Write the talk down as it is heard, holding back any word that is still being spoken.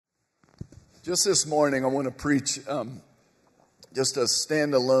Just this morning, I want to preach just a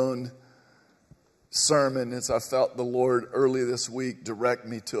standalone sermon as I felt the Lord early this week direct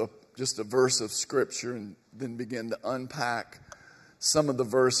me to just a verse of Scripture and then begin to unpack some of the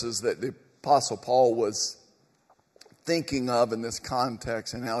verses that the Apostle Paul was thinking of in this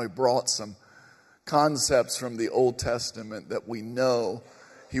context and how he brought some concepts from the Old Testament that we know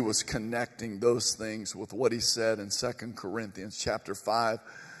he was connecting those things with what he said in 2 Corinthians chapter 5.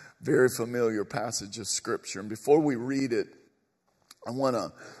 Very familiar passage of Scripture. And before we read it, I want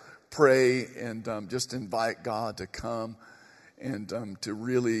to pray and just invite God to come and to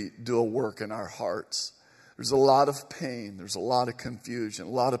really do a work in our hearts. There's a lot of pain. There's a lot of confusion. A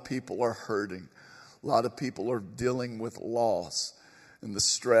lot of people are hurting. A lot of people are dealing with loss. And the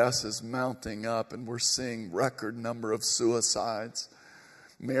stress is mounting up, and we're seeing record number of suicides.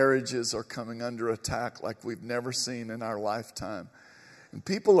 Marriages are coming under attack like we've never seen in our lifetime. And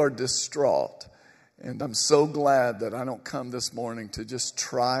people are distraught. And I'm so glad that I don't come this morning to just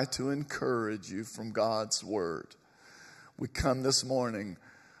try to encourage you from God's Word. We come this morning,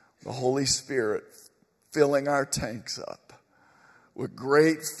 the Holy Spirit filling our tanks up with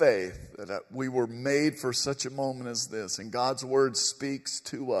great faith that we were made for such a moment as this. And God's Word speaks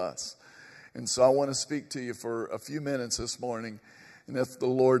to us. And so I want to speak to you for a few minutes this morning. And if the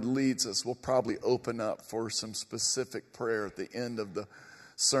Lord leads us, we'll probably open up for some specific prayer at the end of the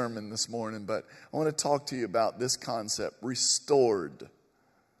sermon this morning. But I want to talk to you about this concept, restored.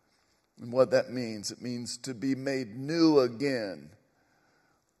 And what that means. It means to be made new again,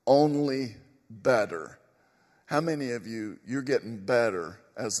 only better. How many of you're getting better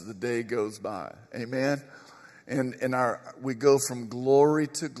as the day goes by? Amen? And we go from glory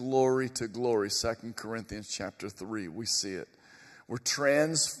to glory to glory. 2 Corinthians chapter 3, we see it. We're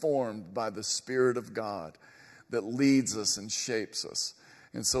transformed by the Spirit of God that leads us and shapes us.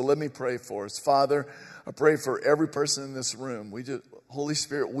 And so let me pray for us. Father, I pray for every person in this room. Holy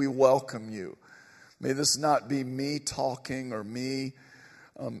Spirit, we welcome you. May this not be me talking or me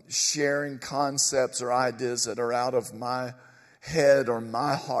sharing concepts or ideas that are out of my head or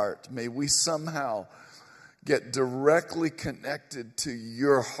my heart. May we somehow get directly connected to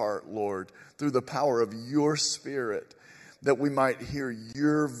your heart, Lord, through the power of your Spirit, that we might hear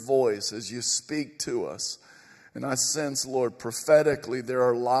your voice as you speak to us. And I sense, Lord, prophetically, there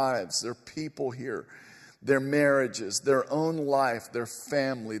are lives, there are people here, their marriages, their own life, their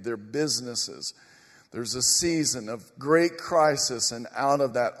family, their businesses. There's a season of great crisis, and out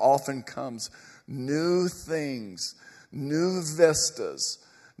of that often comes new things, new vistas,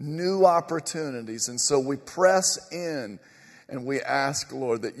 new opportunities. And so we press in and we ask,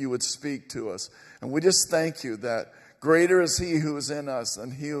 Lord, that you would speak to us. And we just thank you that greater is he who is in us than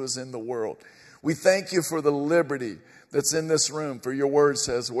he who is in the world. We thank you for the liberty that's in this room. For your word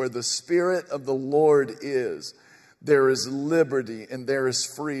says, where the Spirit of the Lord is, there is liberty and there is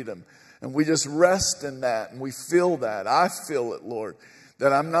freedom. And we just rest in that and we feel that. I feel it, Lord,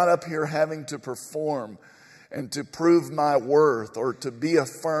 that I'm not up here having to perform and to prove my worth or to be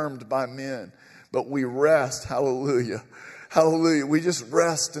affirmed by men. But we rest, hallelujah, hallelujah. We just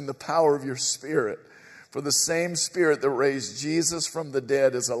rest in the power of your Spirit. For the same Spirit that raised Jesus from the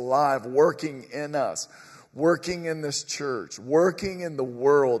dead is alive, working in us, working in this church, working in the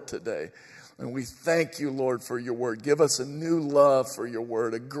world today. And we thank you, Lord, for your word. Give us a new love for your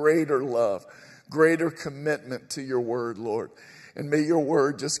word, a greater love, greater commitment to your word, Lord. And may your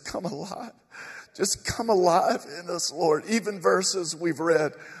word just come alive. Just come alive in us, Lord. Even verses we've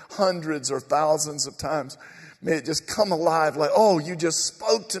read hundreds or thousands of times, may it just come alive like, oh, you just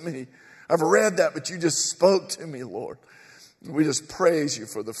spoke to me. I've read that, but you just spoke to me, Lord. And we just praise you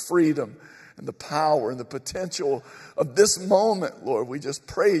for the freedom and the power and the potential of this moment, Lord. We just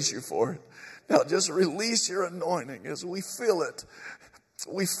praise you for it. Now just release your anointing as we feel it.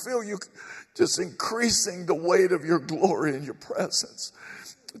 We feel you just increasing the weight of your glory and your presence.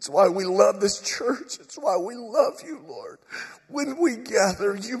 It's why we love this church. It's why we love you, Lord. When we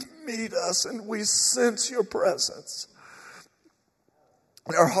gather, you meet us and we sense your presence.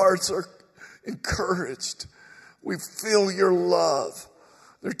 Our hearts are encouraged. We feel your love.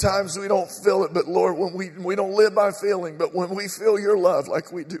 There are times we don't feel it, but Lord, when we don't live by feeling, but when we feel your love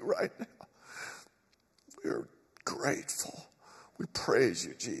like we do right now, we're grateful. We praise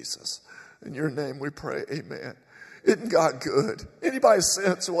you, Jesus. In your name we pray, amen. Isn't God good? Anybody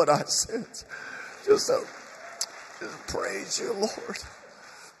sense what I sense? Just praise you, Lord.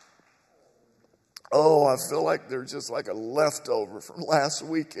 Oh, I feel like there's just like a leftover from last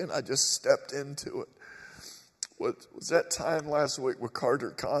weekend. I just stepped into it. Was that time last week with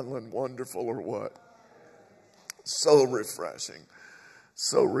Carter Conlon wonderful or what? So refreshing.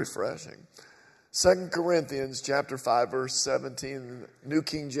 So refreshing. 2 Corinthians chapter 5, verse 17, New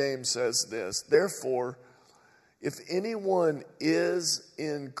King James says this, therefore, if anyone is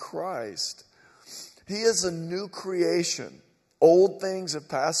in Christ, he is a new creation. Old things have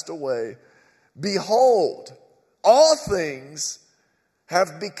passed away. Behold, all things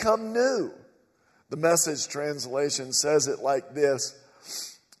have become new. The Message translation says it like this.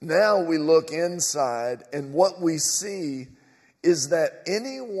 Now we look inside, and what we see is that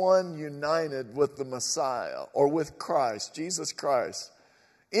anyone united with the Messiah or with Christ, Jesus Christ,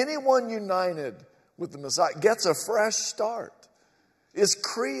 anyone united with the Messiah gets a fresh start, is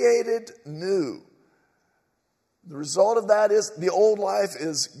created new. The result of that is the old life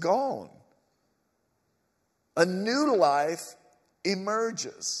is gone. A new life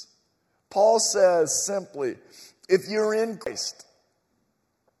emerges. Paul says simply, if you're in Christ,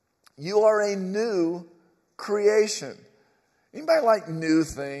 you are a new creation. Anybody like new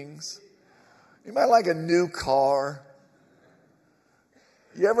things? Anybody like a new car?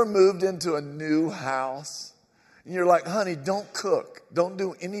 You ever moved into a new house? And you're like, honey, don't cook. Don't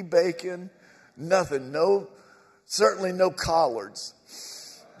do any bacon. Nothing. No, certainly no collards.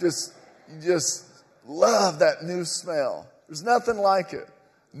 You just love that new smell. There's nothing like it.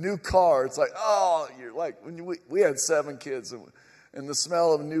 New car. It's like, oh, you're like, when we had 7 kids and the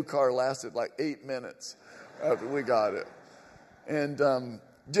smell of a new car lasted like 8 minutes after we got it. And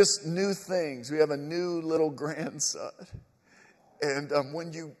just new things. We have a new little grandson. And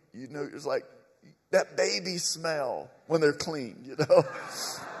when you know, it's like that baby smell when they're clean, you know.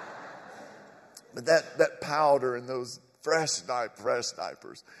 But that powder and those fresh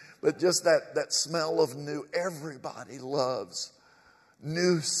diapers. But just that smell of new. Everybody loves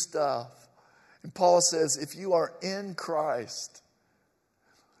new stuff. And Paul says, if you are in Christ,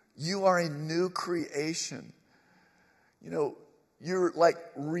 you are a new creation. You know, you're like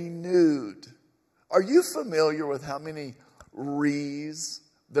renewed. Are you familiar with how many re's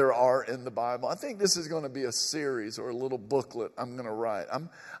there are in the Bible? I think this is going to be a series or a little booklet I'm going to write.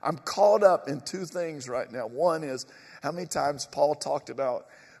 I'm caught up in 2 things right now. One is how many times Paul talked about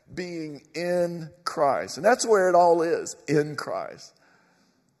being in Christ. And that's where it all is, in Christ.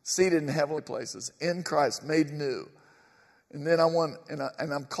 Seated in heavenly places, in Christ, made new. And then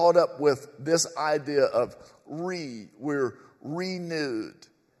I'm caught up with this idea of we're renewed.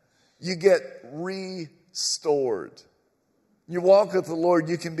 You get restored. You walk with the Lord,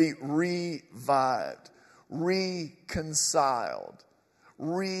 you can be revived, reconciled,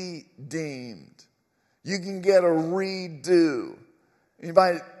 redeemed. You can get a redo.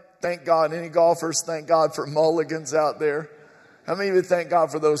 Anybody thank God? Any golfers thank God for mulligans out there? How many of you thank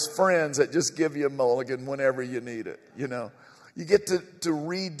God for those friends that just give you a mulligan whenever you need it? You know, you get to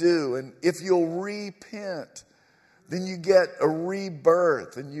redo. And if you'll repent, then you get a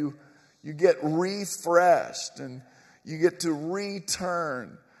rebirth and you get refreshed and you get to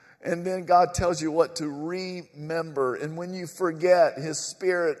return. And then God tells you what to remember. And when you forget, His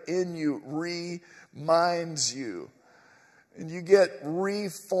Spirit in you reminds you. And you get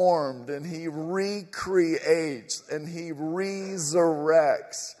reformed and He recreates and He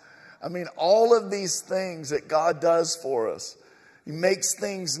resurrects. I mean, all of these things that God does for us. He makes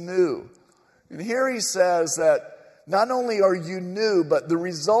things new. And here He says that not only are you new, but the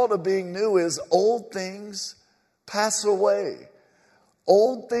result of being new is old things pass away.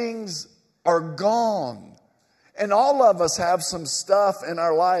 Old things are gone. And all of us have some stuff in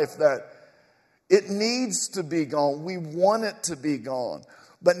our life that it needs to be gone. We want it to be gone.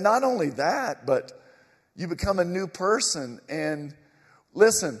 But not only that, but you become a new person. And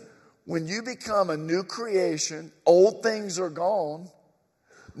listen, when you become a new creation, old things are gone.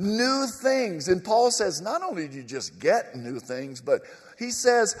 New things. And Paul says, not only do you just get new things, but he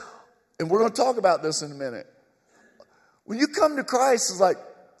says, and we're going to talk about this in a minute. When you come to Christ, it's like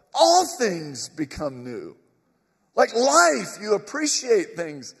all things become new. Like life, you appreciate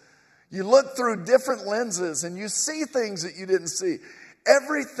things. You look through different lenses and you see things that you didn't see.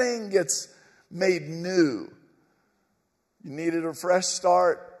 Everything gets made new. You needed a fresh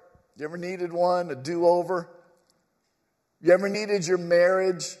start. You ever needed one, a do-over? You ever needed your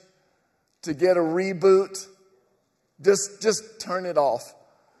marriage to get a reboot? Just turn it off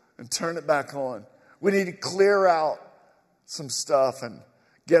and turn it back on. We need to clear out some stuff and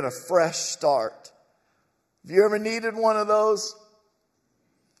get a fresh start. Have you ever needed one of those?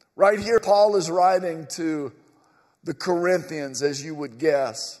 Right here, Paul is writing to the Corinthians, as you would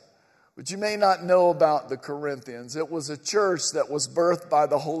guess. But you may not know about the Corinthians. It was a church that was birthed by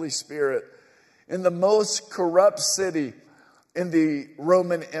the Holy Spirit in the most corrupt city in the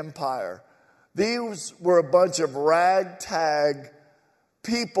Roman Empire. These were a bunch of ragtag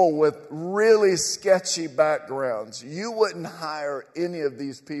people with really sketchy backgrounds. You wouldn't hire any of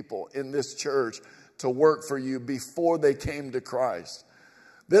these people in this church to work for you before they came to Christ.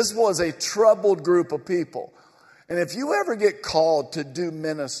 This was a troubled group of people. And if you ever get called to do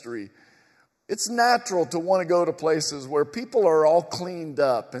ministry, it's natural to want to go to places where people are all cleaned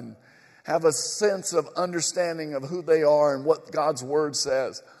up and have a sense of understanding of who they are and what God's word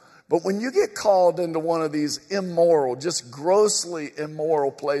says. But when you get called into one of these immoral, just grossly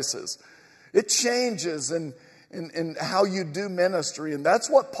immoral places, it changes in how you do ministry. And that's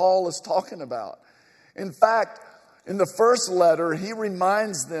what Paul is talking about. In fact, in the first letter, he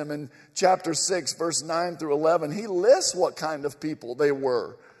reminds them in chapter 6, verse 9 through 11, he lists what kind of people they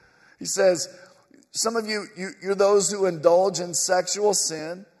were. He says, some of you're those who indulge in sexual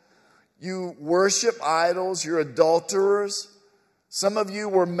sin. You worship idols. You're adulterers. Some of you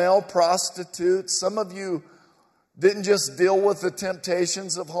were male prostitutes. Some of you didn't just deal with the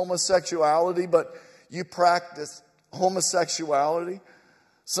temptations of homosexuality, but you practiced homosexuality.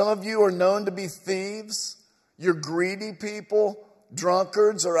 Some of you are known to be thieves. You're greedy people,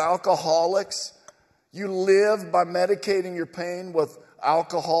 drunkards or alcoholics. You live by medicating your pain with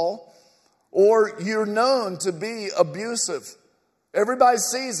alcohol. Or you're known to be abusive. Everybody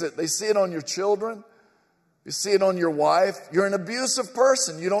sees it. They see it on your children. You see it on your wife. You're an abusive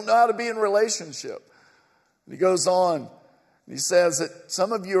person. You don't know how to be in relationship. And he goes on. He says that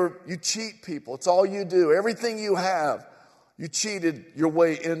some of you cheat people. It's all you do. Everything you have, you cheated your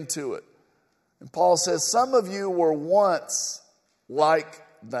way into it. And Paul says some of you were once like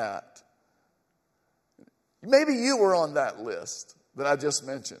that. Maybe you were on that list that I just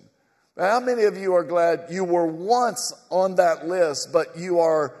mentioned. But how many of you are glad you were once on that list, but you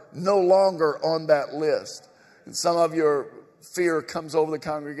are no longer on that list? And some of your fear comes over the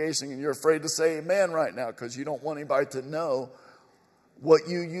congregation and you're afraid to say amen right now because you don't want anybody to know what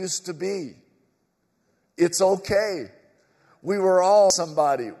you used to be. It's okay. We were all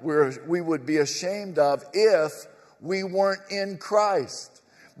somebody we would be ashamed of if we weren't in Christ.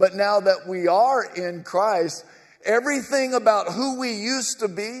 But now that we are in Christ, everything about who we used to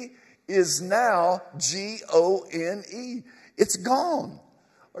be is now Gone. It's gone.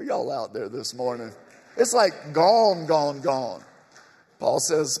 Are y'all out there this morning? It's like gone, gone, gone. Paul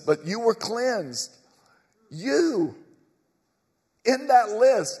says, but you were cleansed. You, in that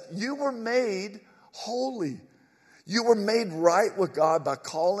list, you were made holy. You were made right with God by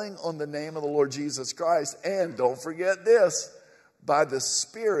calling on the name of the Lord Jesus Christ. And don't forget this, by the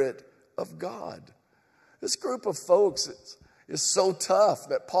Spirit of God. This group of folks is so tough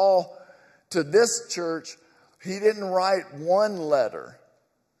that Paul, to this church, he didn't write one letter.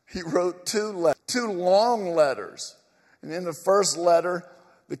 He wrote two long letters. And in the first letter,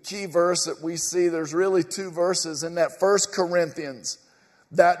 the key verse that we see, there's really two verses in that 1 Corinthians,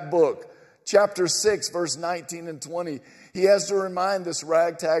 that book. Chapter 6, verse 19 and 20. He has to remind this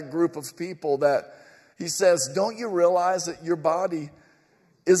ragtag group of people that he says, don't you realize that your body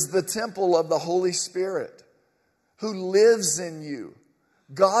is the temple of the Holy Spirit who lives in you?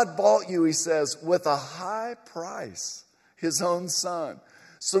 God bought you, he says, with a high price, his own son.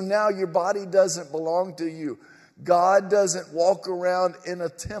 So now your body doesn't belong to you. God doesn't walk around in a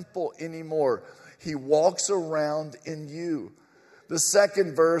temple anymore. He walks around in you. The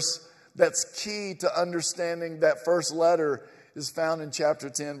second verse that's key to understanding that first letter is found in chapter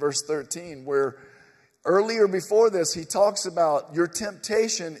 10, verse 13, where earlier before this, he talks about your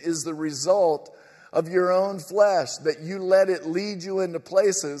temptation is the result of your own flesh, that you let it lead you into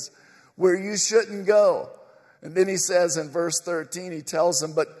places where you shouldn't go. And then he says in verse 13, he tells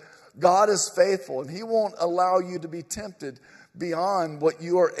them, but God is faithful and he won't allow you to be tempted beyond what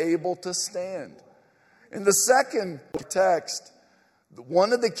you are able to stand. In the second text,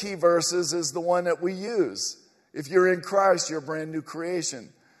 one of the key verses is the one that we use. If you're in Christ, you're a brand new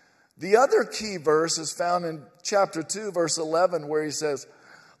creation. The other key verse is found in chapter 2, verse 11, where he says,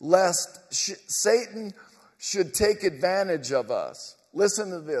 lest Satan should take advantage of us. Listen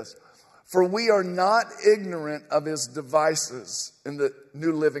to this. For we are not ignorant of his devices, in the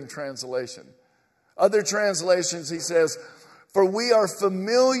New Living Translation. Other translations, he says, for we are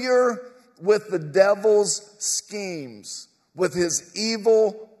familiar with the devil's schemes, with his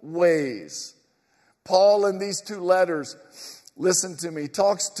evil ways. Paul, in these two letters, listen to me,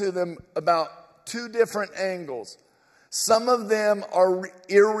 talks to them about two different angles. Some of them are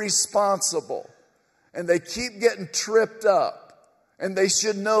irresponsible, and they keep getting tripped up, and they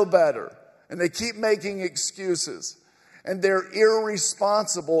should know better, and they keep making excuses, and they're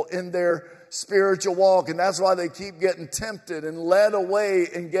irresponsible in their spiritual walk, and that's why they keep getting tempted and led away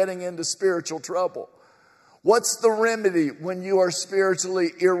and getting into spiritual trouble. What's the remedy when you are spiritually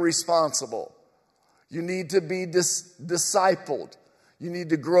irresponsible? You need to be discipled. You need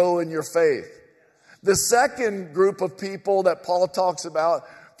to grow in your faith. The second group of people that Paul talks about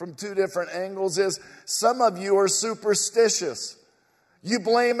from two different angles is some of you are superstitious. You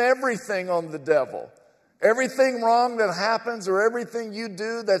blame everything on the devil. Everything wrong that happens or everything you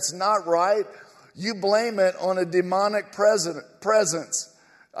do that's not right, you blame it on a demonic presence.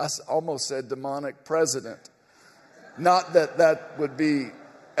 I almost said demonic president. Not that that would be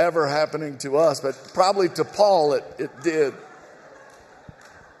ever happening to us, but probably to Paul it did.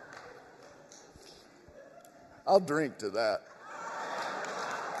 I'll drink to that.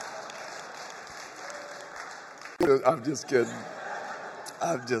 I'm just kidding.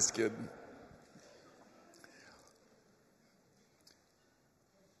 I'm just kidding.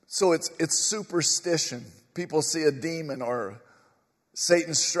 So it's superstition. People see a demon or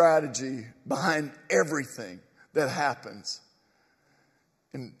Satan's strategy behind everything that happens.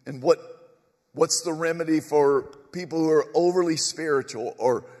 And what's the remedy for people who are overly spiritual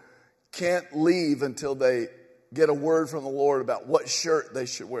or can't leave until they get a word from the Lord about what shirt they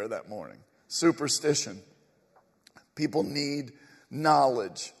should wear that morning? Superstition. People need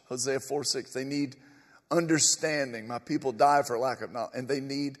knowledge. Hosea 4:6. They need understanding. My people die for lack of knowledge. And they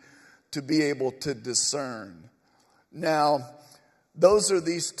need to be able to discern. Now, those are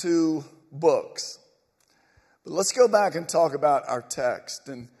these two books. But let's go back and talk about our text.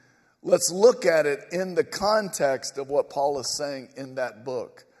 And let's look at it in the context of what Paul is saying in that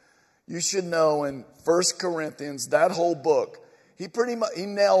book. You should know in 1 Corinthians, that whole book, he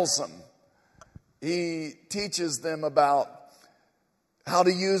nails them. He teaches them about how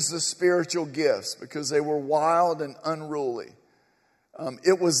to use the spiritual gifts because they were wild and unruly.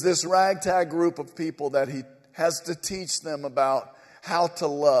 It was this ragtag group of people that he has to teach them about how to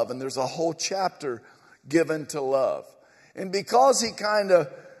love. And there's a whole chapter given to love. And because he kind of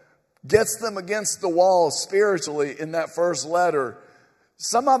gets them against the wall spiritually in that first letter,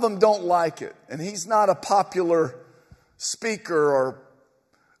 some of them don't like it. And he's not a popular speaker or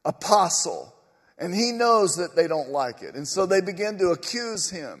apostle. And he knows that they don't like it. And so they begin to accuse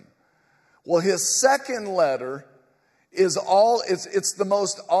him. Well, his second letter is it's the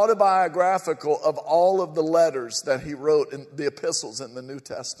most autobiographical of all of the letters that he wrote in the epistles in the New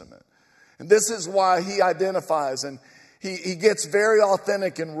Testament. And this is why he identifies and he gets very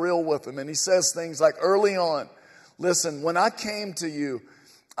authentic and real with them. And he says things like early on, listen, when I came to you,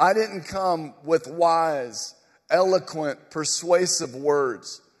 I didn't come with wise, eloquent, persuasive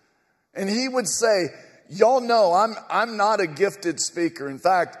words. And he would say, y'all know I'm not a gifted speaker. In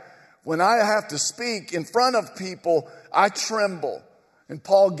fact, when I have to speak in front of people, I tremble. And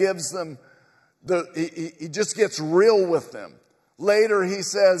Paul gives them, he just gets real with them. Later he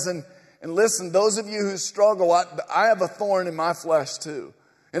says, and listen, those of you who struggle, I have a thorn in my flesh too.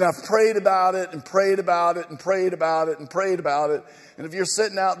 And I've prayed about it and prayed about it and prayed about it and prayed about it. And if you're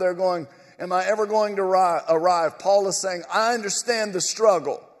sitting out there going, am I ever going to arrive? Paul is saying, I understand the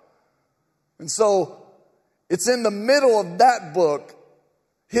struggle. And so it's in the middle of that book,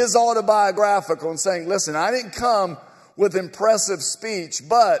 his autobiographical, and saying, listen, I didn't come with impressive speech,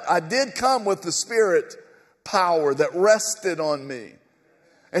 but I did come with the Spirit power that rested on me.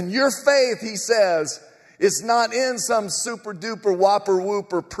 And your faith, he says, is not in some super duper whopper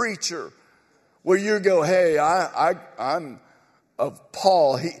whooper preacher where you go, hey, I'm of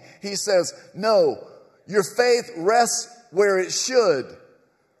Paul. He says, no, your faith rests where it should,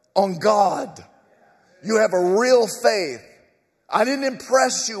 on God. You have a real faith. I didn't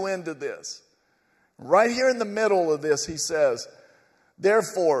impress you into this. Right here in the middle of this, he says,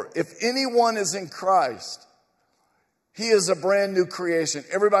 therefore, if anyone is in Christ, he is a brand new creation.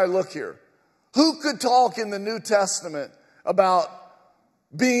 Everybody look here. Who could talk in the New Testament about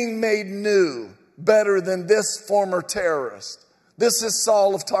being made new better than this former terrorist? This is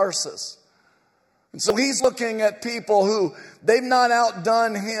Saul of Tarsus. And so he's looking at people who they've not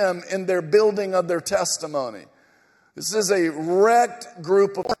outdone him in their building of their testimony. This is a wrecked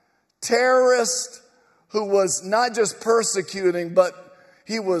group of terrorists who was not just persecuting, but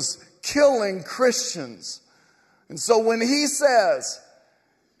he was killing Christians. And so when he says,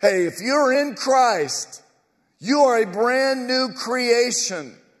 hey, if you're in Christ, you are a brand new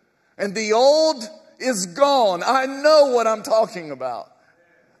creation. And the old is gone. I know what I'm talking about.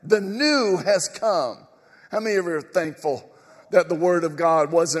 The new has come. How many of you are thankful that the Word of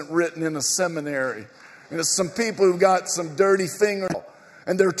God wasn't written in a seminary? And there's some people who've got some dirty fingers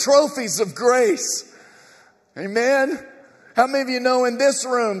and they're trophies of grace. Amen? How many of you know in this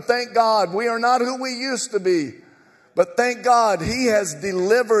room, thank God, we are not who we used to be. But thank God, He has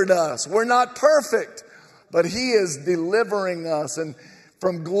delivered us. We're not perfect, but He is delivering us. And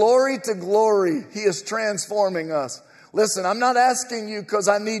from glory to glory, He is transforming us. Listen, I'm not asking you because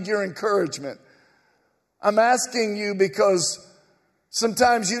I need your encouragement. I'm asking you because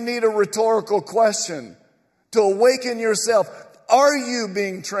sometimes you need a rhetorical question to awaken yourself. Are you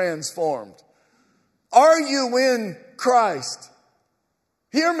being transformed? Are you in Christ?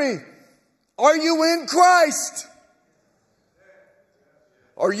 Hear me. Are you in Christ?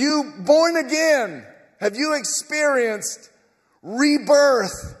 Are you born again? Have you experienced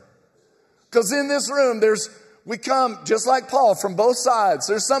rebirth? Because in this room, we come just like Paul from both sides.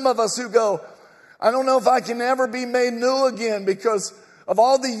 There's some of us who go, I don't know if I can ever be made new again because of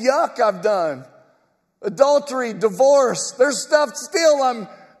all the yuck I've done. Adultery, divorce. There's stuff still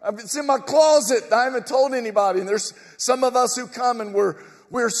it's in my closet. I haven't told anybody. And there's some of us who come and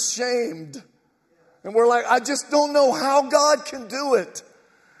we're shamed. And we're like, I just don't know how God can do it.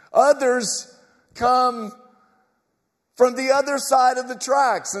 Others come from the other side of the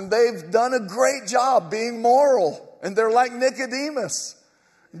tracks and they've done a great job being moral. And they're like Nicodemus.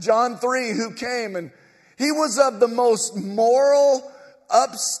 John 3, who came and he was of the most moral,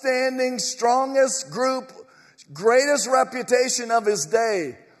 upstanding, strongest group, greatest reputation of his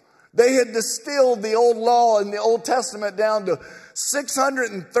day. They had distilled the old law in the Old Testament down to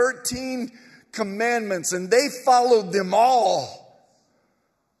 613 commandments, and they followed them all.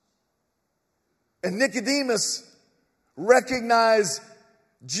 And Nicodemus recognized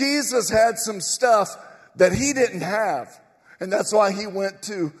Jesus had some stuff that he didn't have. And that's why he went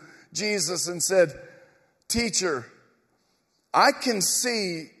to Jesus and said, Teacher, I can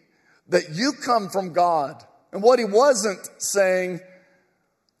see that you come from God. And what he wasn't saying,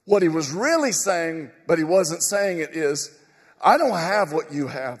 what he was really saying, but he wasn't saying it is, I don't have what you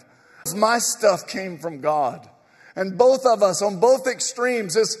have. My stuff came from God. And both of us, on both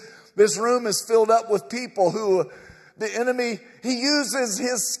extremes, this room is filled up with people who the enemy, he uses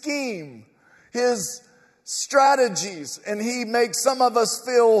his scheme, his strategies, and he makes some of us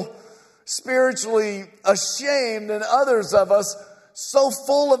feel spiritually ashamed and others of us so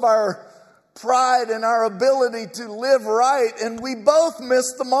full of our pride and our ability to live right, and we both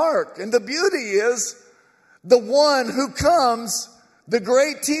miss the mark. And the beauty is the one who comes, the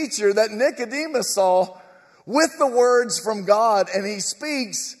great teacher that Nicodemus saw, with the words from God, and he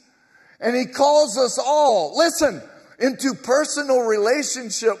speaks and he calls us all, listen, into personal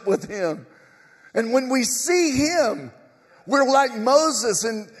relationship with him. And when we see him, we're like Moses,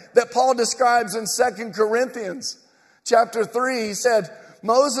 and that Paul describes in 2 Corinthians chapter 3. He said,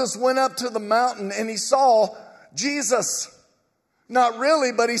 Moses went up to the mountain and he saw Jesus. Not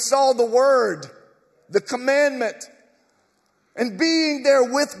really, but he saw the word, the commandment. And being there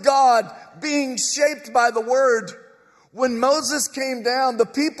with God, being shaped by the word, when Moses came down, the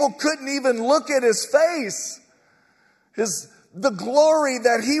people couldn't even look at his face. The glory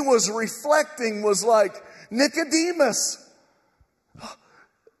that he was reflecting was like, Nicodemus,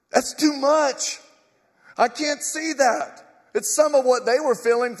 that's too much. I can't see that. It's some of what they were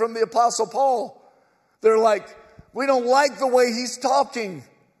feeling from the Apostle Paul. They're like, we don't like the way he's talking.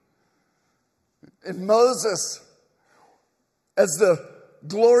 And Moses, as the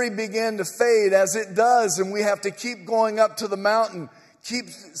glory began to fade, as it does, and we have to keep going up to the mountain, keep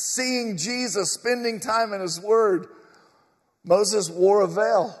seeing Jesus, spending time in his word, Moses wore a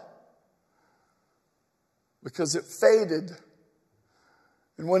veil because it faded.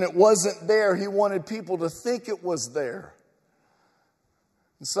 And when it wasn't there, he wanted people to think it was there.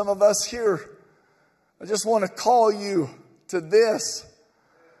 And some of us here, I just want to call you to this.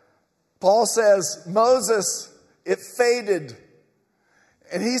 Paul says, Moses, it faded.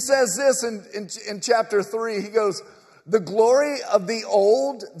 And he says this in chapter 3. He goes, the glory of the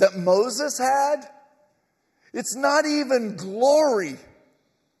old that Moses had, it's not even glory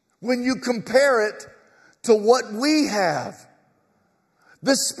when you compare it to what we have.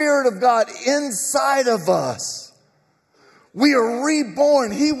 The Spirit of God inside of us. We are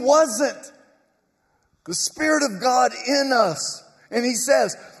reborn. He wasn't. The Spirit of God in us. And he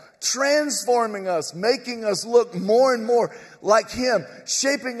says, transforming us, making us look more and more like him,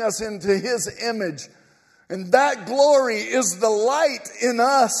 shaping us into his image. And that glory is the light in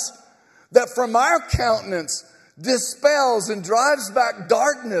us that from our countenance dispels and drives back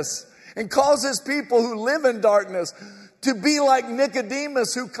darkness and causes people who live in darkness to be like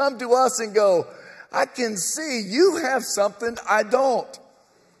Nicodemus, who come to us and go, I can see you have something I don't.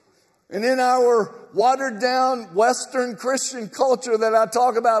 And in our watered down Western Christian culture that I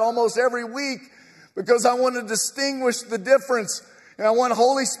talk about almost every week, because I want to distinguish the difference, and I want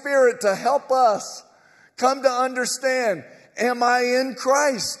Holy Spirit to help us come to understand, am I in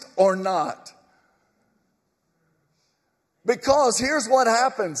Christ or not? Because here's what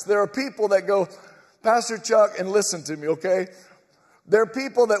happens. There are people that go, Pastor Chuck, and listen to me, okay? There are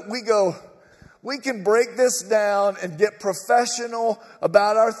people that we go, we can break this down and get professional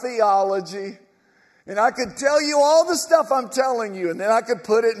about our theology. And I could tell you all the stuff I'm telling you. And then I could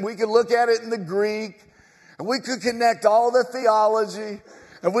put it and we could look at it in the Greek. And we could connect all the theology.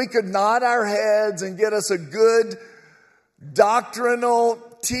 And we could nod our heads and get us a good doctrinal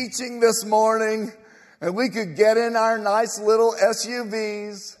teaching this morning. And we could get in our nice little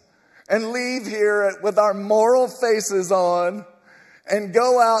SUVs and leave here with our moral faces on and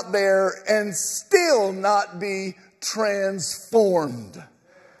go out there and still not be transformed.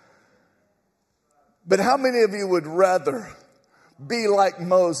 But how many of you would rather be like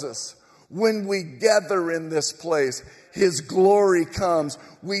Moses? When we gather in this place, His glory comes.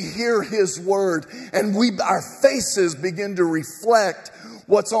 We hear His word and our faces begin to reflect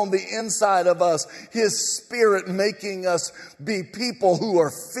what's on the inside of us. His Spirit making us be people who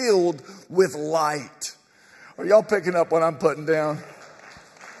are filled with light. Are y'all picking up what I'm putting down?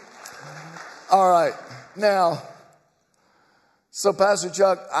 All right. Now, so Pastor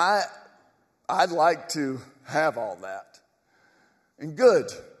Chuck, I'd like to have all that. And good.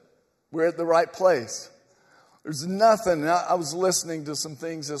 We're at the right place. There's nothing. I was listening to some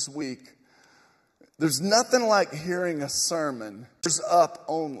things this week. There's nothing like hearing a sermon. There's up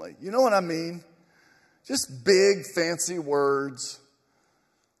only. You know what I mean? Just big, fancy words.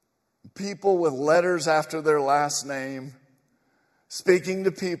 People with letters after their last name. Speaking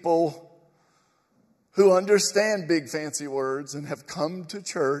to people who understand big, fancy words and have come to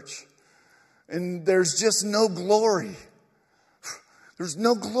church. And there's just no glory. There's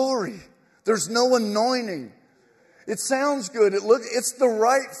no glory. There's no anointing. It sounds good. It's the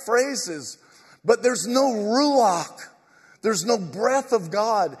right phrases. But there's no ruach. There's no breath of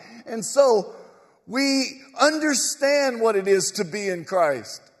God. And so we understand what it is to be in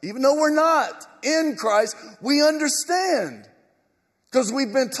Christ. Even though we're not in Christ, we understand. Because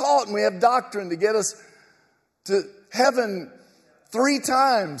we've been taught and we have doctrine to get us to heaven 3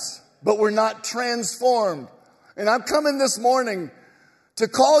 times. But we're not transformed. And I'm coming this morning to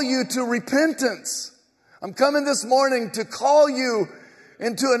call you to repentance. I'm coming this morning to call you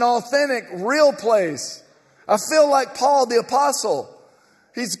into an authentic, real place. I feel like Paul the apostle.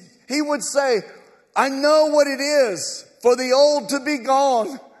 He would say, I know what it is for the old to be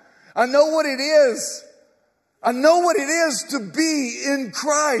gone. I know what it is. I know what it is to be in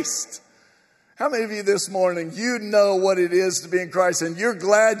Christ. How many of you this morning, you know what it is to be in Christ, and you're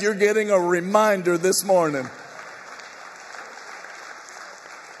glad you're getting a reminder this morning?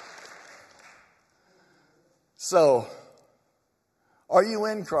 So, are you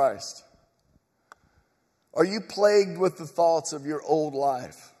in Christ? Are you plagued with the thoughts of your old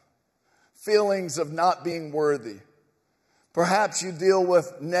life? Feelings of not being worthy? Perhaps you deal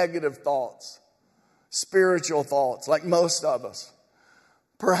with negative thoughts, spiritual thoughts, like most of us.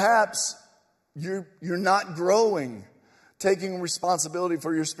 Perhaps you're not growing, taking responsibility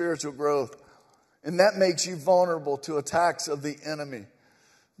for your spiritual growth. And that makes you vulnerable to attacks of the enemy.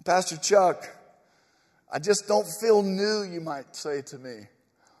 Pastor Chuck, I just don't feel new, you might say to me.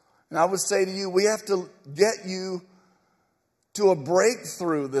 And I would say to you, we have to get you to a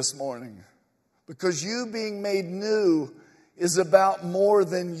breakthrough this morning. Because you being made new is about more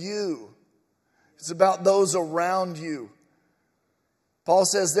than you. It's about those around you. Paul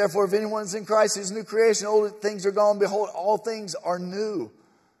says, therefore, if anyone's in Christ, he's a new creation. Old things are gone. Behold, all things are new.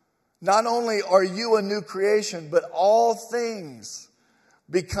 Not only are you a new creation, but all things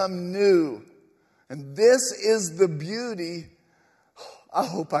become new. And this is the beauty. I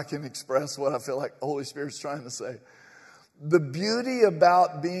hope I can express what I feel like the Holy Spirit's trying to say. The beauty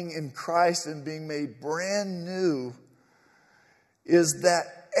about being in Christ and being made brand new is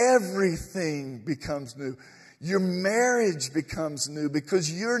that everything becomes new. Your marriage becomes new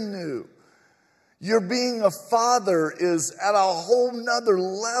because you're new. Your being a father is at a whole nother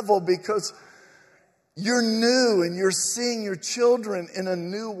level because you're new and you're seeing your children in a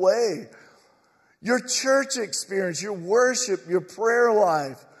new way. Your church experience, your worship, your prayer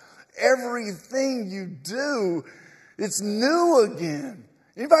life, everything you do, it's new again.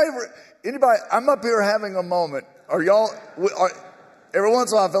 Anybody, I'm up here having a moment. Every once in a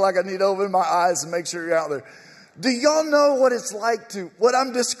while I feel like I need to open my eyes and make sure you're out there. Do y'all know what it's like what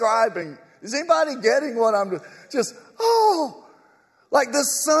I'm describing? Is anybody getting what I'm doing? Like the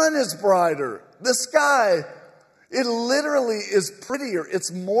sun is brighter. The sky, it literally is prettier.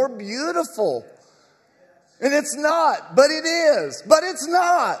 It's more beautiful. And it's not, but it is. But it's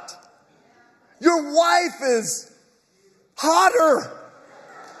not. Your wife is hotter,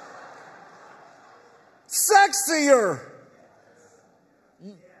 sexier.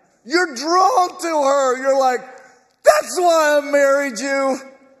 You're drawn to her. You're like, that's why I married you.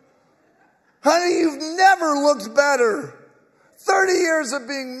 Honey, you've never looked better. 30 years of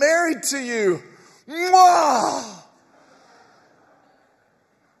being married to you. Mwah!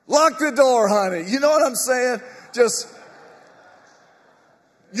 Lock the door, honey. You know what I'm saying? Just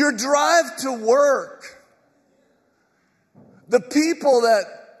your drive to work. The people that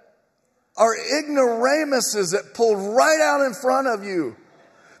are ignoramuses that pull right out in front of you.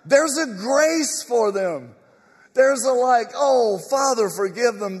 There's a grace for them. There's a like, oh, Father,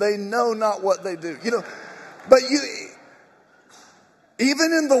 forgive them. They know not what they do. You know, but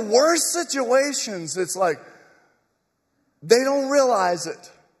even in the worst situations, it's like they don't realize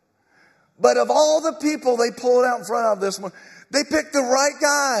it. But of all the people they pulled out in front of this one, they picked the right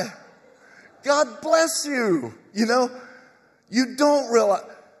guy. God bless you. You know, you don't realize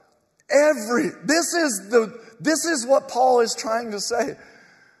this is what Paul is trying to say.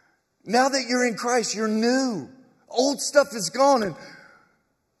 Now that you're in Christ, you're new. Old stuff is gone, and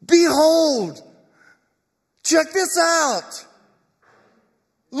behold, check this out.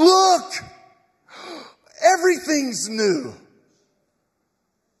 Look, everything's new.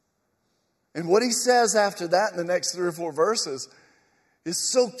 And what he says after that in the next 3 or 4 verses is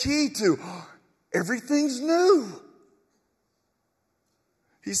so key to everything's new.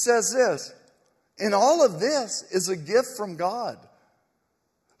 He says this, and all of this is a gift from God,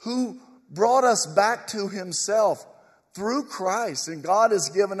 who brought us back to himself through Christ. And God has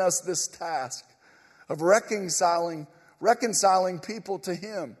given us this task of reconciling people to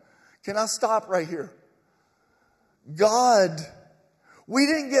him. Can I stop right here? God, we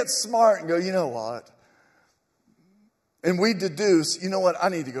didn't get smart and go, you know what? And we deduce, you know what? I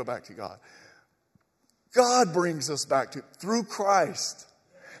need to go back to God. God brings us back to through Christ.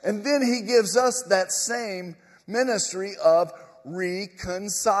 And then he gives us that same ministry of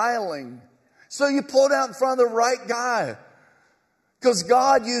reconciling. So you pulled out in front of the right guy. Because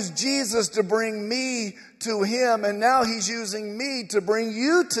God used Jesus to bring me to him, and now he's using me to bring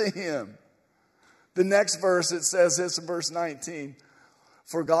you to him. The next verse, it says this in verse 19.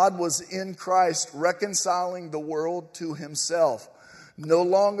 For God was in Christ reconciling the world to himself, no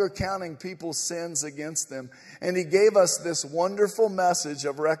longer counting people's sins against them. And he gave us this wonderful message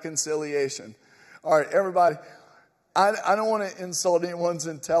of reconciliation. All right, everybody, I don't want to insult anyone's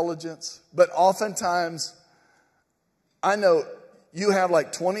intelligence, but oftentimes, I know you have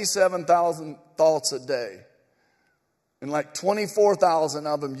like 27,000 thoughts a day. And like 24,000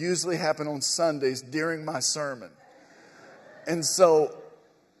 of them usually happen on Sundays during my sermon. And so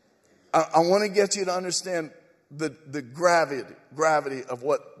I want to get you to understand the gravity of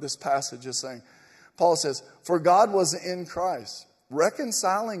what this passage is saying. Paul says, for God was in Christ,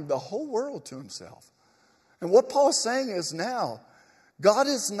 reconciling the whole world to himself. And what Paul's saying is now, God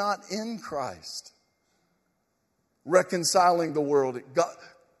is not in Christ, reconciling the world.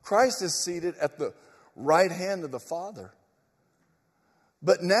 Christ is seated at the right hand of the Father.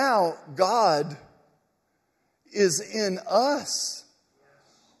 But now God is in us,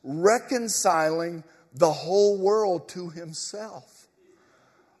 reconciling the whole world to himself.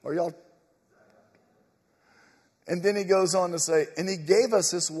 Are y'all? And then he goes on to say, and he gave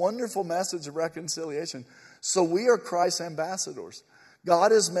us this wonderful message of reconciliation. So we are Christ's ambassadors.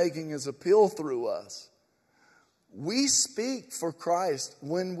 God is making his appeal through us. We speak for Christ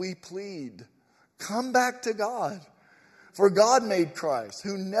when we plead. Come back to God. For God made Christ,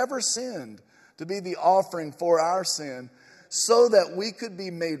 who never sinned, to be the offering for our sin, so that we could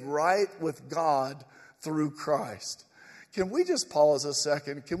be made right with God through Christ. Can we just pause a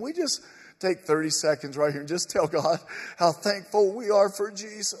second? Can we just take 30 seconds right here and just tell God how thankful we are for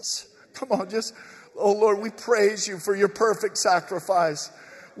Jesus? Come on, oh Lord, we praise you for your perfect sacrifice.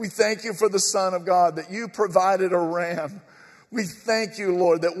 We thank you for the Son of God, that you provided a ram. We thank you,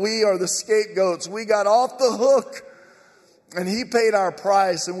 Lord, that we are the scapegoats. We got off the hook and he paid our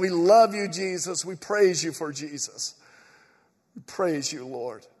price, and we love you, Jesus. We praise you for Jesus. We praise you,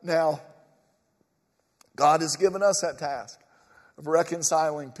 Lord. Now, God has given us that task of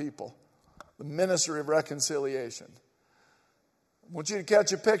reconciling people, the ministry of reconciliation. I want you to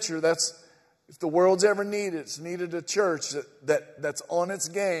catch a picture. If the world's ever needed, it's needed a church that's on its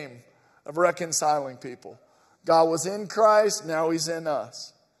game of reconciling people. God was in Christ, now he's in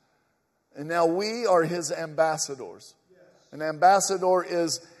us. And now we are his ambassadors. An ambassador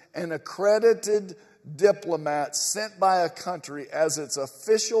is an accredited diplomat sent by a country as its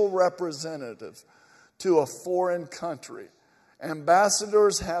official representative to a foreign country.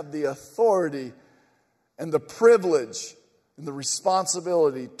 Ambassadors have the authority and the privilege and the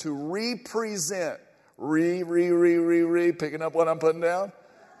responsibility to represent, picking up what I'm putting down?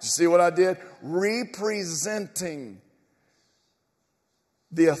 You see what I did? Representing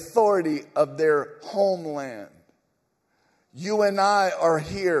the authority of their homeland. You and I are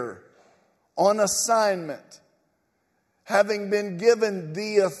here on assignment, having been given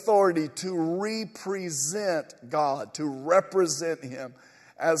the authority to represent God, to represent Him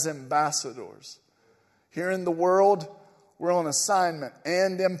as ambassadors. Here in the world, we're on assignment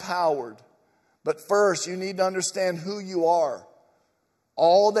and empowered. But first, you need to understand who you are.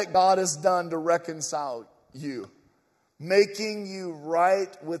 All that God has done to reconcile you, making you right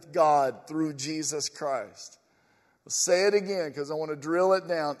with God through Jesus Christ. I'll say it again because I want to drill it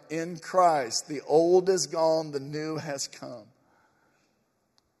down. In Christ, the old is gone, the new has come.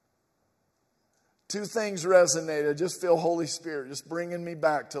 Two things resonated. I just feel Holy Spirit just bringing me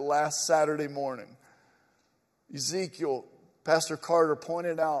back to last Saturday morning. Ezekiel, Pastor Carter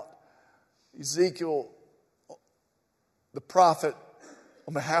pointed out, Ezekiel, the prophet,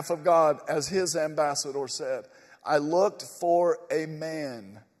 on behalf of God, as his ambassador said, I looked for a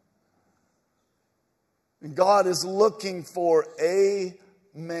man. And God is looking for a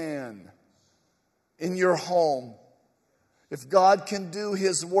man in your home. If God can do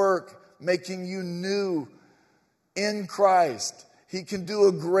His work making you new in Christ, He can do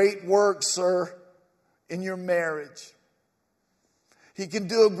a great work, sir, in your marriage. He can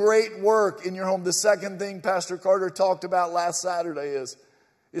do a great work in your home. The second thing Pastor Carter talked about last Saturday is,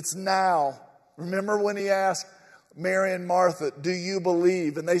 it's now. Remember when he asked Mary and Martha, do you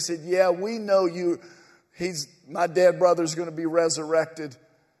believe? And they said, yeah, we know you. My dead brother's going to be resurrected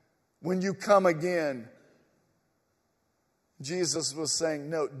when you come again. Jesus was saying,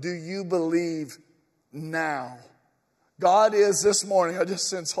 no, do you believe now? God is this morning, I just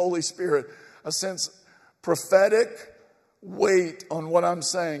sense Holy Spirit. I sense prophetic weight on what I'm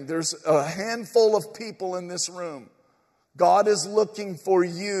saying. There's a handful of people in this room. God is looking for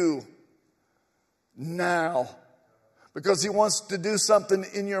you now because He wants to do something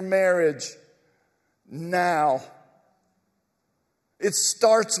in your marriage now. It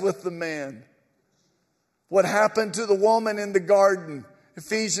starts with the man. What happened to the woman in the garden?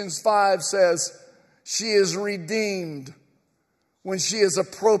 Ephesians 5 says she is redeemed when she is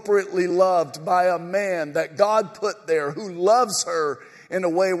appropriately loved by a man that God put there who loves her in a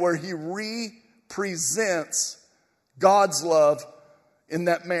way where He represents God's love in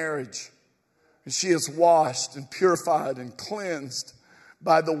that marriage. And she is washed and purified and cleansed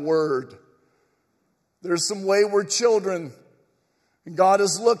by the Word. There's some wayward children, and God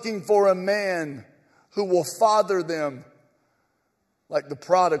is looking for a man who will father them like the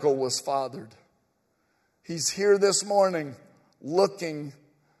prodigal was fathered. He's here this morning looking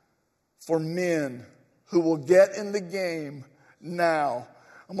for men who will get in the game now.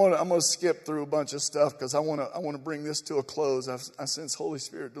 I'm gonna skip through a bunch of stuff because I want to bring this to a close. I sense Holy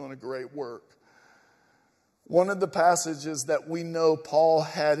Spirit doing a great work. One of the passages that we know Paul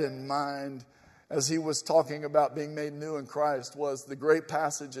had in mind as he was talking about being made new in Christ was the great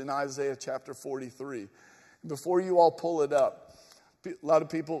passage in Isaiah chapter 43. Before you all pull it up, a lot of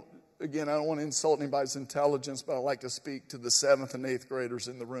people, again, I don't want to insult anybody's intelligence, but I like to speak to the 7th and 8th graders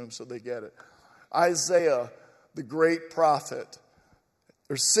in the room so they get it. Isaiah, the great prophet,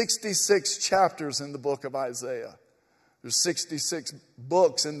 there's 66 chapters in the book of Isaiah. There's 66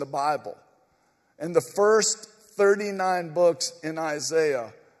 books in the Bible. And the first 39 books in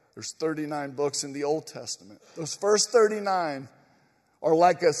Isaiah, there's 39 books in the Old Testament. Those first 39 are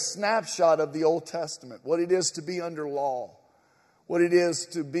like a snapshot of the Old Testament, what it is to be under law, what it is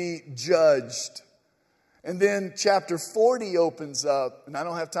to be judged. And then chapter 40 opens up, and I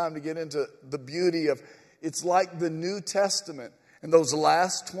don't have time to get into the beauty of, it's like the New Testament. And those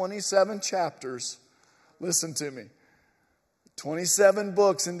last 27 chapters, listen to me, 27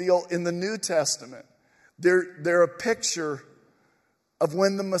 books in the New Testament, they're a picture of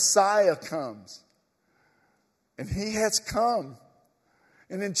when the Messiah comes. And He has come.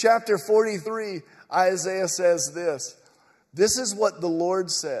 And in chapter 43, Isaiah says this. This is what the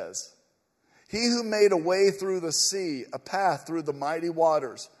Lord says. He who made a way through the sea, a path through the mighty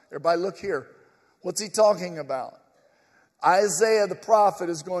waters. Everybody look here. What's he talking about? Isaiah the prophet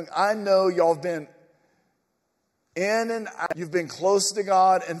is going, I know y'all have been in and out. You've been close to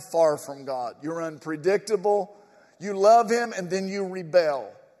God and far from God. You're unpredictable. You love Him and then you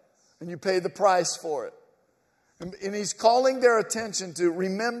rebel. And you pay the price for it. And He's calling their attention to,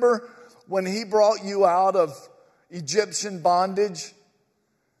 remember when He brought you out of Egyptian bondage?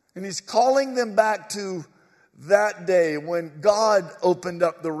 And He's calling them back to that day when God opened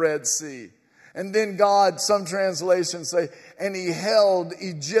up the Red Sea. And then God, some translations say, and He held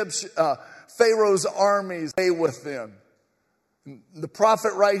Pharaoh's armies with them. The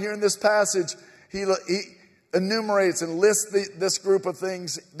prophet right here in this passage, he enumerates and lists this group of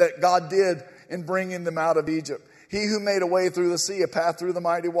things that God did in bringing them out of Egypt. He who made a way through the sea, a path through the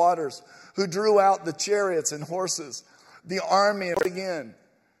mighty waters, who drew out the chariots and horses, the army again.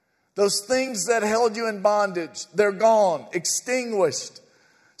 Those things that held you in bondage, they're gone, extinguished,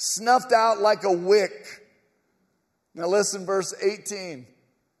 snuffed out like a wick. Now listen, verse 18.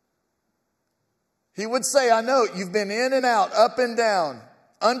 He would say, I know you've been in and out, up and down,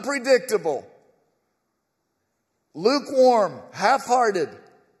 unpredictable, lukewarm, half-hearted.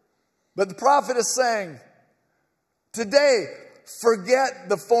 But the prophet is saying, today, forget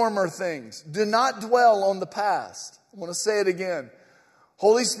the former things. Do not dwell on the past. I want to say it again.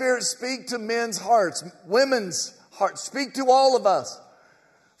 Holy Spirit, speak to men's hearts, women's hearts. Speak to all of us.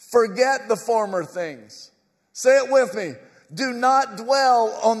 Forget the former things. Say it with me. Do not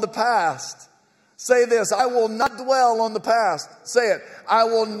dwell on the past. Say this, I will not dwell on the past. Say it, I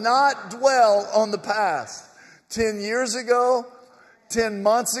will not dwell on the past. 10 years ago, 10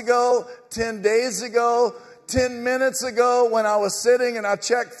 months ago, 10 days ago, 10 minutes ago when I was sitting and I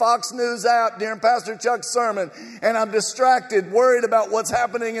checked Fox News app during Pastor Chuck's sermon and I'm distracted, worried about what's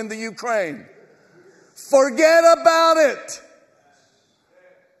happening in the Ukraine. Forget about it.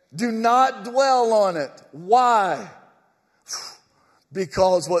 Do not dwell on it. Why?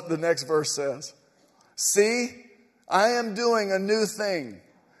 Because what the next verse says. See, I am doing a new thing.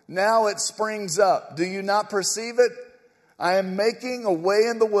 Now it springs up. Do you not perceive it? I am making a way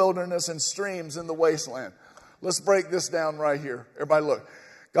in the wilderness and streams in the wasteland. Let's break this down right here. Everybody look.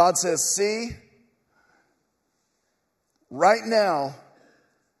 God says, see, right now,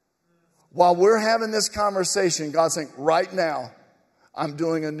 while we're having this conversation, God's saying, right now, I'm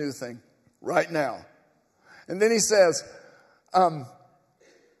doing a new thing. Right now. And then he says,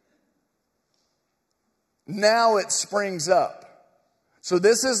 now it springs up. So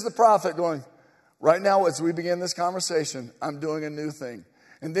this is the prophet going, right now as we begin this conversation, I'm doing a new thing.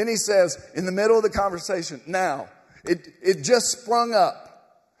 And then he says, in the middle of the conversation, now, it just sprung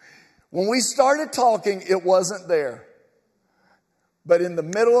up. When we started talking, it wasn't there. But in the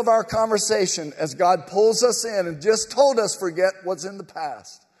middle of our conversation, as God pulls us in and just told us, forget what's in the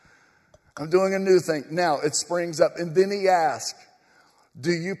past. I'm doing a new thing. Now it springs up. And then he asks,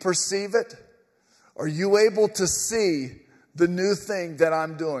 do you perceive it? Are you able to see the new thing that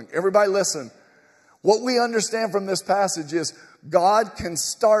I'm doing? Everybody listen. What we understand from this passage is God can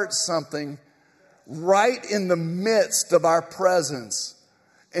start something right in the midst of our presence,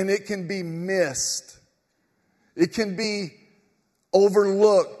 and it can be missed. It can be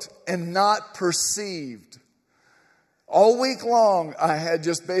overlooked and not perceived. All week long, I had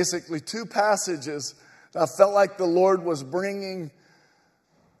just basically two passages that I felt like the Lord was bringing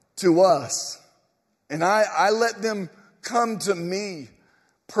to us. And I let them come to me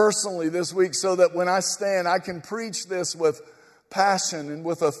personally this week so that when I stand, I can preach this with passion and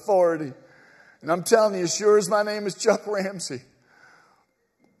with authority. And I'm telling you, as sure as my name is Chuck Ramsey,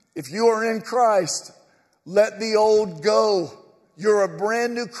 if you are in Christ, let the old go. You're a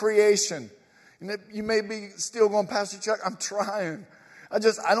brand new creation. And you may be still going, Pastor Chuck, I'm trying. I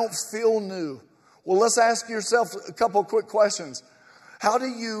don't feel new. Well, let's ask yourself a couple of quick questions. How do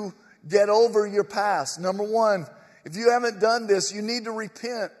you get over your past? Number one, if you haven't done this, you need to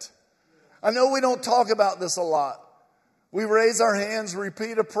repent. I know we don't talk about this a lot. We raise our hands,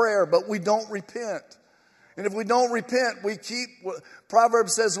 repeat a prayer, but we don't repent. And if we don't repent,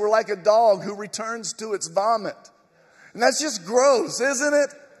 Proverbs says we're like a dog who returns to its vomit. And that's just gross, isn't it?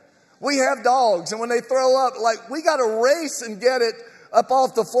 We have dogs, and when they throw up, we got to race and get it up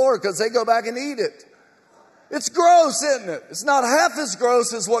off the floor because they go back and eat it. It's gross, isn't it? It's not half as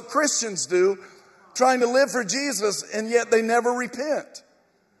gross as what Christians do, trying to live for Jesus, and yet they never repent.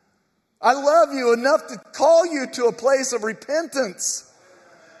 I love you enough to call you to a place of repentance.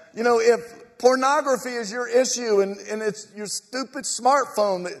 You know, if pornography is your issue and it's your stupid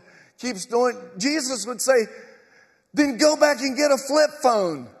smartphone that keeps doing, Jesus would say, then go back and get a flip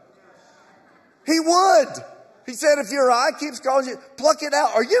phone. He would. He said, if your eye keeps calling you, pluck it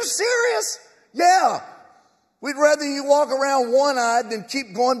out. Are you serious? Yeah. We'd rather you walk around one-eyed than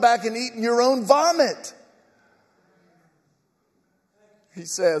keep going back and eating your own vomit. He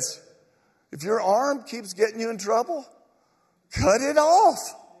says, if your arm keeps getting you in trouble, cut it off.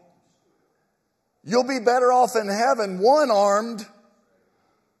 You'll be better off in heaven one-armed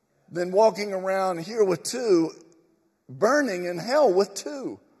than walking around here with two, burning in hell with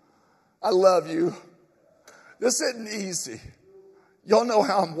two. I love you. This isn't easy. Y'all know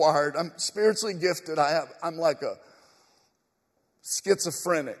how I'm wired. I'm spiritually gifted. I'm like a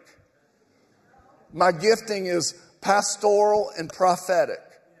schizophrenic. My gifting is pastoral and prophetic.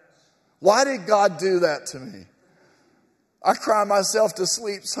 Why did God do that to me? I cry myself to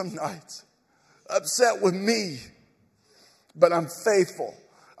sleep some nights, upset with me, but I'm faithful.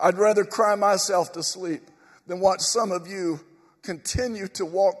 I'd rather cry myself to sleep than watch some of you continue to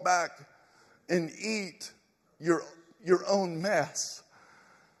walk back and eat your own mess.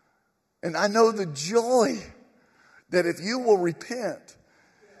 And I know the joy that if you will repent,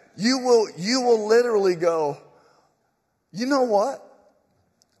 you will literally go, you know what?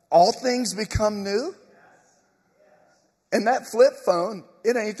 All things become new. And that flip phone,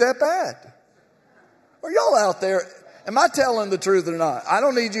 it ain't that bad. Are y'all out there? Am I telling the truth or not? I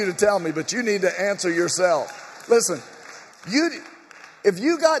don't need you to tell me, but you need to answer yourself. Listen, if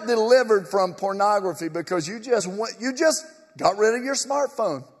you got delivered from pornography because you just got rid of your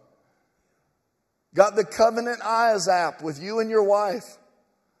smartphone, got the Covenant Eyes app with you and your wife,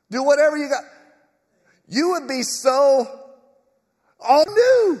 do whatever you got, you would be so all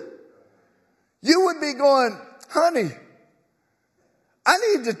new. You would be going, honey, I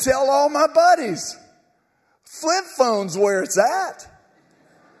need to tell all my buddies. Flip phone's where it's at.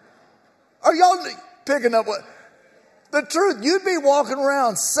 Are y'all picking up what? The truth, you'd be walking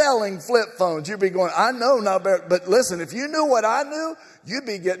around selling flip phones. You'd be going, I know not better. But listen, if you knew what I knew, you'd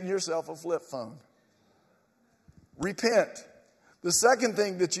be getting yourself a flip phone. Repent. The second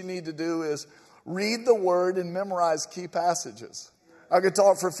thing that you need to do is read the word and memorize key passages. I could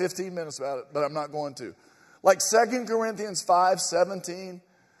talk for 15 minutes about it, but I'm not going to. Like 2 Corinthians 5:17,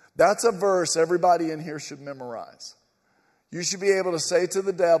 that's a verse everybody in here should memorize. You should be able to say to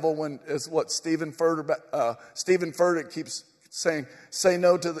the devil, when it's what Stephen Furtick keeps saying, say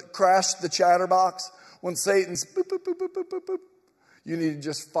no to crash the chatterbox. When Satan's boop, boop, boop, boop, boop, boop, boop, you need to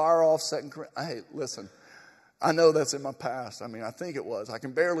just fire off 2 Corinthians. Hey, listen, I know that's in my past. I mean, I think it was. I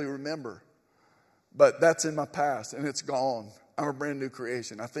can barely remember. But that's in my past, and it's gone. I'm a brand new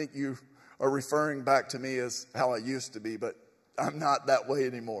creation. I think you are referring back to me as how I used to be, but I'm not that way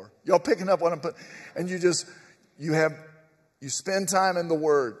anymore. Y'all picking up what I'm putting? And you spend time in the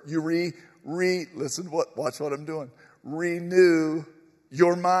Word. You watch what I'm doing. Renew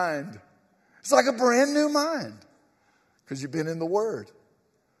your mind. It's like a brand new mind because you've been in the Word.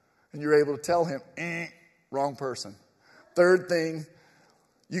 And you're able to tell him, wrong person. Third thing,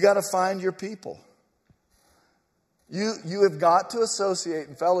 you got to find your people. You have got to associate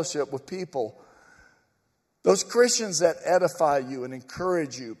and fellowship with people, those Christians that edify you and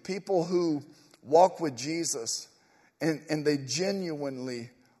encourage you, people who walk with Jesus and they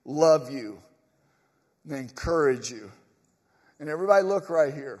genuinely love you. They encourage you. And everybody look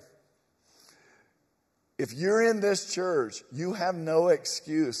right here. If you're in this church, you have no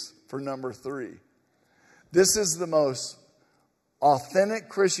excuse for number 3. This is the most authentic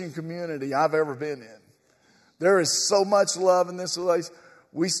Christian community I've ever been in. There is so much love in this place.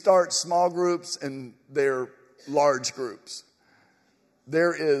 We start small groups and they're large groups.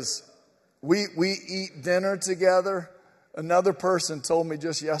 We eat dinner together. Another person told me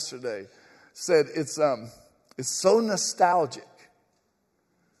just yesterday, said it's so nostalgic.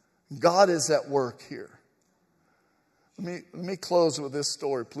 God is at work here. Let me close with this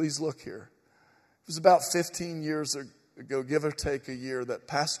story. Please look here. It was about 15 years ago, give or take a year, that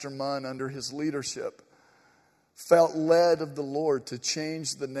Pastor Munn, under his leadership, felt led of the Lord to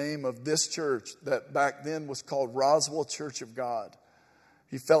change the name of this church that back then was called Roswell Church of God.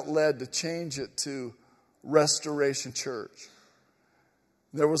 He felt led to change it to Restoration Church.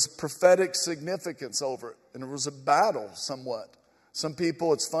 There was prophetic significance over it, and there was a battle somewhat. Some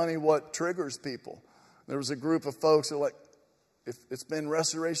people, it's funny what triggers people. There was a group of folks that were like, it's been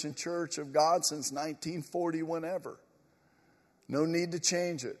Restoration Church of God since 1940, whenever. No need to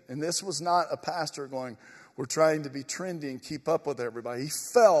change it. And this was not a pastor going, we're trying to be trendy and keep up with everybody. He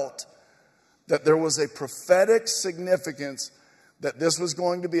felt that there was a prophetic significance that this was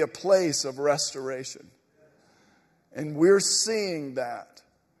going to be a place of restoration. And we're seeing that.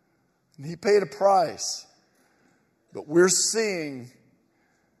 And he paid a price. But we're seeing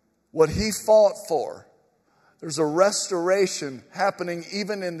what he fought for. There's a restoration happening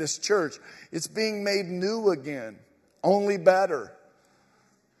even in this church. It's being made new again, only better.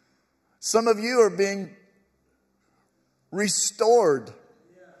 Some of you are being restored.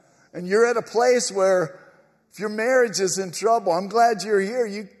 And you're at a place where if your marriage is in trouble, I'm glad you're here.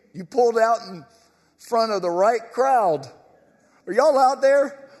 You pulled out in front of the right crowd. Are y'all out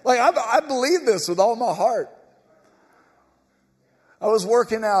there? Like, I believe this with all my heart. I was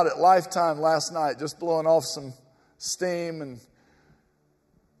working out at Lifetime last night, just blowing off some steam and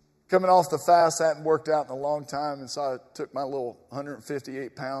coming off the fast. I hadn't worked out in a long time, and so I took my little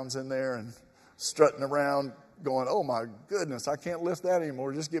 158 pounds in there and strutting around, going, oh my goodness, I can't lift that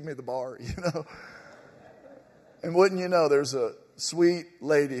anymore. Just give me the bar, And wouldn't you know, there's a sweet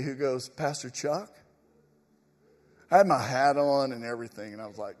lady who goes, Pastor Chuck? I had my hat on and everything, and I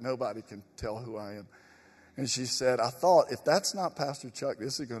was like, nobody can tell who I am. And she said, I thought, if that's not Pastor Chuck,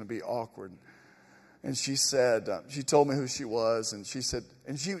 this is going to be awkward. And she said, she told me who she was, and she said,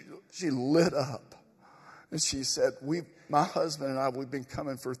 and she lit up. And she said, my husband and I, we've been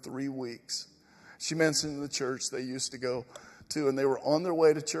coming for 3 weeks. She mentioned the church they used to go to, and they were on their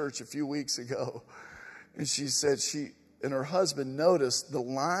way to church a few weeks ago. And she said she and her husband noticed the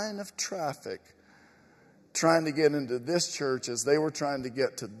line of traffic trying to get into this church as they were trying to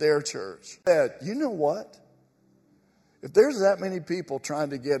get to their church. Said, you know what? If there's that many people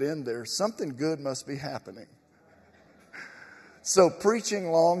trying to get in there, something good must be happening. So preaching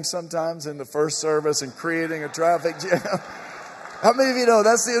long sometimes in the first service and creating a traffic jam. How many of you know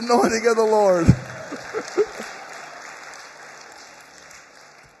that's the anointing of the Lord?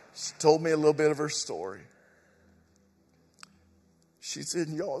 She told me a little bit of her story. She's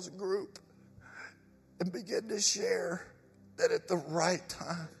in y'all's group and began to share that at the right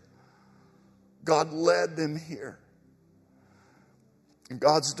time, God led them here. And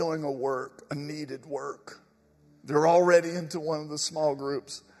God's doing a work, a needed work. They're already into one of the small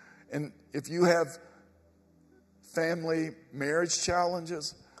groups. And if you have family marriage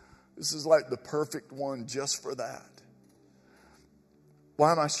challenges, this is like the perfect one just for that.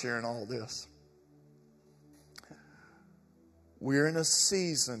 Why am I sharing all this? We're in a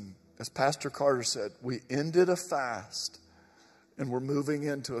season, as Pastor Carter said, we ended a fast and we're moving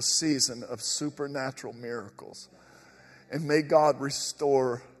into a season of supernatural miracles. And may God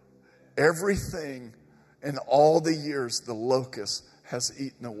restore everything in all the years the locust has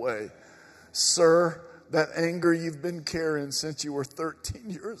eaten away. Sir, that anger you've been carrying since you were 13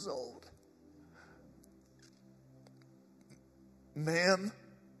 years old. Ma'am,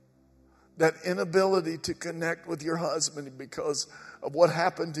 that inability to connect with your husband because of what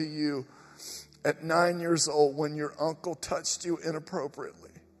happened to you at 9 years old when your uncle touched you inappropriately.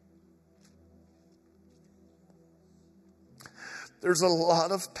 There's a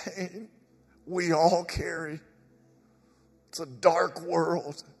lot of pain we all carry. It's a dark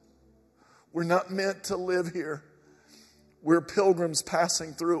world. We're not meant to live here. We're pilgrims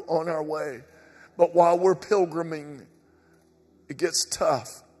passing through on our way. But while we're pilgriming, it gets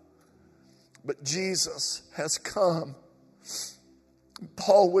tough. But Jesus has come.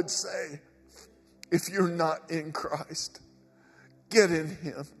 Paul would say, if you're not in Christ, get in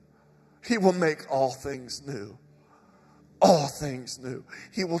him. He will make all things new. All things new.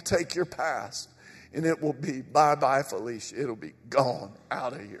 He will take your past and it will be bye-bye, Felicia. It'll be gone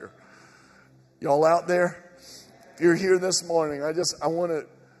out of here. Y'all out there? If you're here this morning, I want to,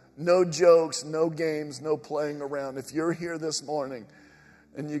 no jokes, no games, no playing around. If you're here this morning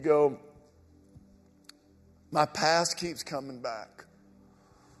and you go, my past keeps coming back.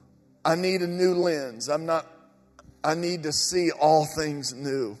 I need a new lens. I need to see all things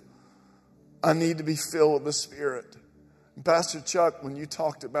new. I need to be filled with the Spirit. And Pastor Chuck, when you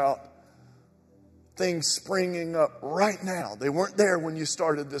talked about things springing up right now, they weren't there when you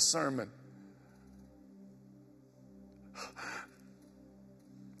started this sermon.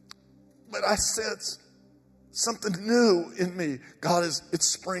 But I sense something new in me. It's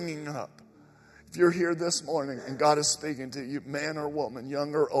springing up. If you're here this morning and God is speaking to you, man or woman,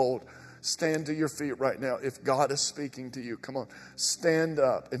 young or old, stand to your feet right now. If God is speaking to you, come on, stand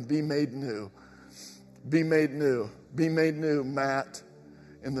up and be made new. Be made new. Be made new, Matt,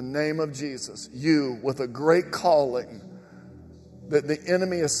 in the name of Jesus. You with a great calling that the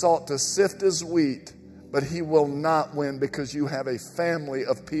enemy has sought to sift as wheat, but he will not win because you have a family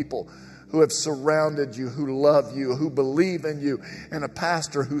of people who have surrounded you, who love you, who believe in you, and a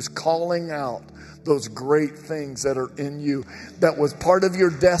pastor who's calling out those great things that are in you. That was part of your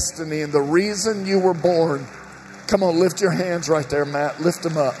destiny and the reason you were born. Come on, lift your hands right there, Matt. Lift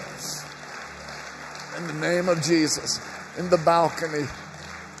them up. In the name of Jesus. In the balcony.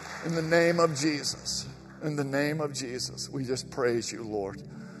 In the name of Jesus. In the name of Jesus. We just praise you, Lord.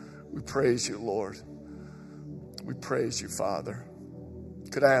 We praise you, Lord. We praise you, Father.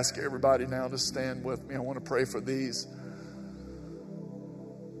 Could I ask everybody now to stand with me? I want to pray for these.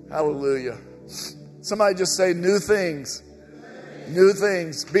 Hallelujah. Somebody just say new things. New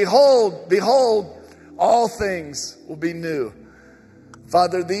things. Behold, behold, all things will be new.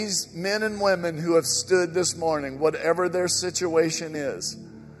 Father, these men and women who have stood this morning, whatever their situation is,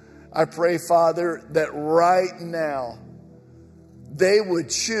 I pray, Father, that right now they would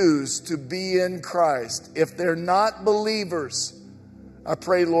choose to be in Christ. If they're not believers, I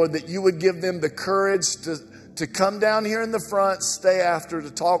pray, Lord, that you would give them the courage to come down here in the front, stay after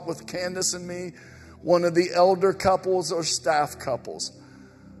to talk with Candace and me, one of the elder couples or staff couples.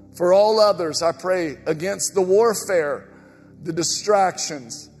 For all others, I pray against the warfare, the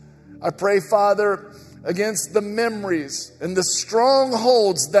distractions. I pray, Father, against the memories and the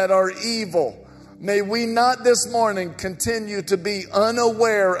strongholds that are evil. May we not this morning continue to be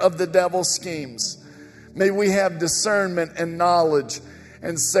unaware of the devil's schemes. May we have discernment and knowledge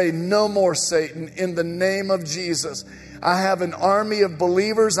and say, no more, Satan, in the name of Jesus. I have an army of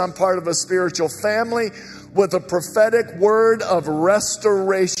believers. I'm part of a spiritual family with a prophetic word of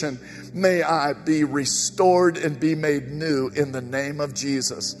restoration. May I be restored and be made new in the name of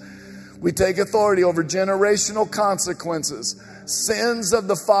Jesus. We take authority over generational consequences, sins of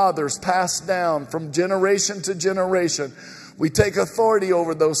the fathers passed down from generation to generation. We take authority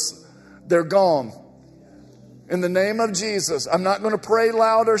over those. They're gone. In the name of Jesus, I'm not going to pray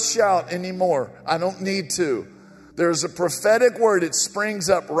loud or shout anymore. I don't need to. There's a prophetic word. It springs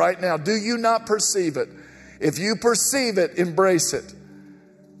up right now. Do you not perceive it? If you perceive it, embrace it.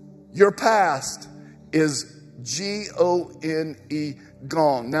 Your past is Gone,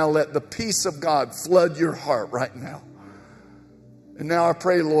 gone. Now let the peace of God flood your heart right now. And now I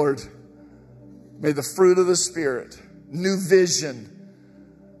pray, Lord, may the fruit of the Spirit, new vision,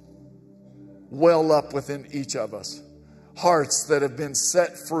 well up within each of us. Hearts that have been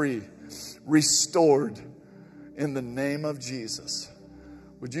set free, restored in the name of Jesus.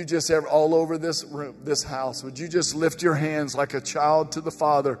 Would you just all over this room, this house, would you just lift your hands like a child to the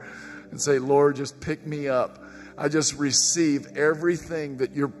Father and say, Lord, just pick me up. I just receive everything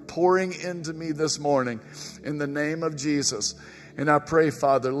that you're pouring into me this morning in the name of Jesus. And I pray,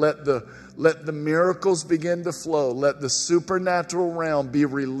 Father, let the miracles begin to flow. Let the supernatural realm be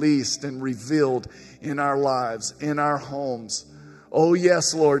released and revealed in our lives, in our homes. Oh,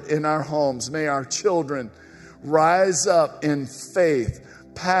 yes, Lord, in our homes. May our children rise up in faith,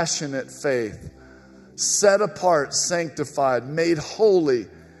 passionate faith, set apart, sanctified, made holy.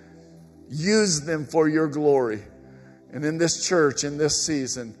 Use them for your glory. And in this church, in this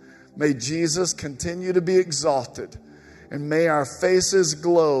season, may Jesus continue to be exalted. And may our faces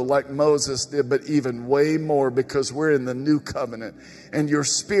glow like Moses did, but even way more because we're in the new covenant. And your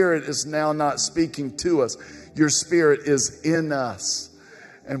Spirit is now not speaking to us. Your Spirit is in us.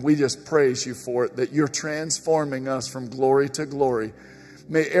 And we just praise you for it, that you're transforming us from glory to glory.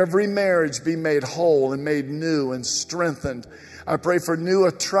 May every marriage be made whole and made new and strengthened. I pray for new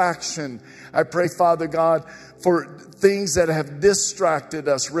attraction. I pray, Father God, for things that have distracted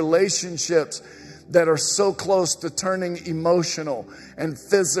us, relationships that are so close to turning emotional and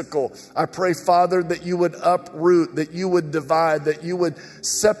physical. I pray, Father, that you would uproot, that you would divide, that you would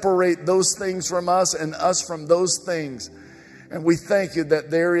separate those things from us and us from those things. And we thank you that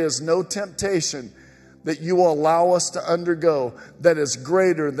there is no temptation that you will allow us to undergo that is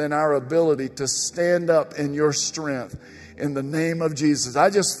greater than our ability to stand up in your strength. In the name of Jesus. I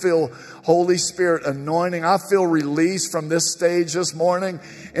just feel Holy Spirit anointing. I feel release from this stage this morning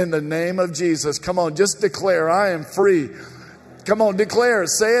in the name of Jesus. Come on, just declare, I am free. Come on, declare it.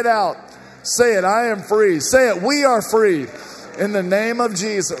 Say it out. Say it, I am free. Say it, we are free. In the name of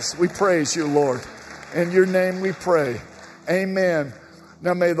Jesus, we praise you, Lord. In your name we pray. Amen.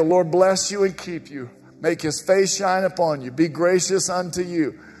 Now may the Lord bless you and keep you. Make his face shine upon you. Be gracious unto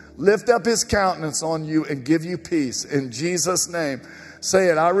you. Lift up his countenance on you and give you peace. In Jesus' name. Say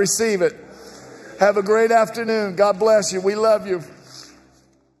it. I receive it. Have a great afternoon. God bless you. We love you.